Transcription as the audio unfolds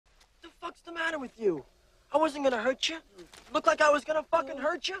fuck's the matter with you? I wasn't gonna hurt you. Looked like I was gonna fucking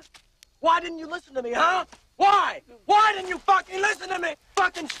hurt you. Why didn't you listen to me, huh? Why? Why didn't you fucking listen to me?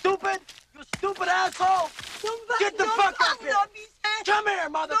 Fucking stupid? You stupid asshole. Get the fuck up here. Come here,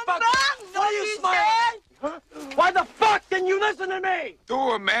 motherfucker. What are you smiling at? Huh? Why the fuck didn't you listen to me?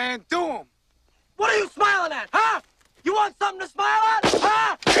 Do him, man. Do him. What are you smiling at, huh? You want something to smile at?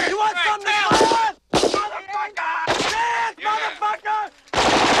 Huh? You want something to smile at? Motherfucker! Dance, motherfucker!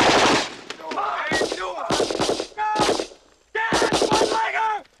 Do him, man. Do him. Dance,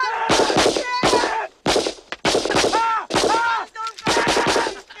 one-legger! Dance! Ah! Ah!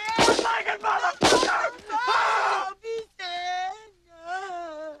 Dance! One-legged motherfucker! Ah!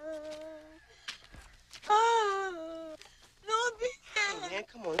 Hey, man,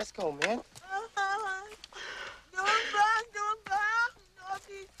 come on, let's go, man.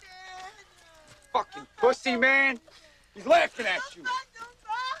 Fucking pussy, man. He's laughing at you.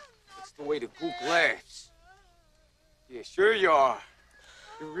 That's the way the gook laughs. Yeah, sure you are.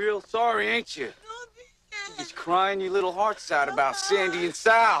 You're real sorry, ain't you? You're just crying your little hearts out about Sandy and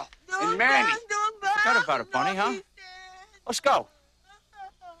Sal and Manny. Forgot about it, Bunny, huh? Let's go.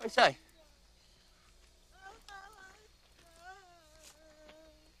 What do you say?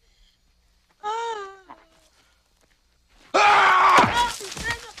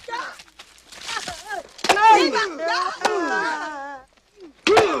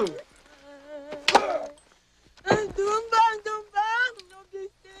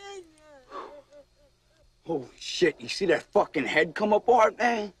 Holy shit, you see that fucking head come apart,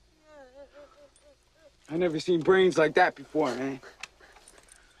 man? I never seen brains like that before, man.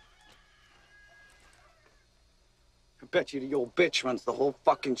 I bet you the old bitch runs the whole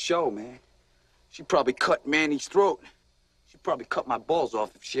fucking show, man. She probably cut Manny's throat. She'd probably cut my balls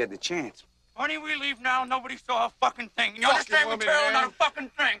off if she had the chance. Bunny, we leave now. Nobody saw a fucking thing. You Fucking understand, woman, material, man. not a fucking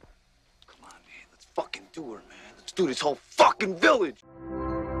thing. Come on, man. Let's fucking do her, man. Let's do this whole fucking village.